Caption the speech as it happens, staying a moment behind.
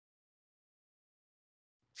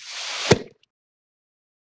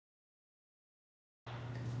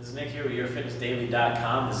This is Nick here with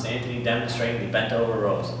YourFitnessDaily.com. This is Anthony demonstrating the bent over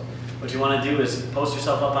rows. What you want to do is post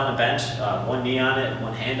yourself up on a bench, one knee on it,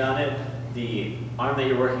 one hand on it. The arm that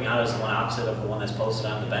you're working out is the one opposite of the one that's posted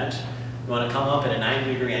on the bench. You want to come up at a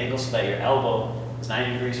 90-degree angle so that your elbow is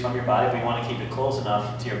 90 degrees from your body, but you want to keep it close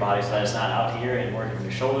enough to your body so that it's not out here and working with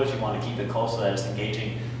your shoulders. You want to keep it close so that it's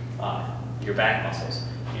engaging your back muscles.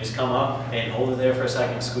 You just come up and hold it there for a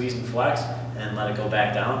second, squeeze and flex, and let it go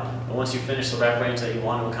back down. And once you finish the rep range that you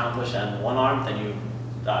want to accomplish on one arm, then you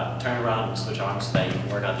turn around and switch arms so that you can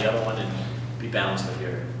work on the other one and be balanced with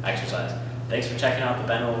your exercise. Thanks for checking out the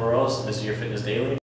bent over rows. This is Your Fitness Daily.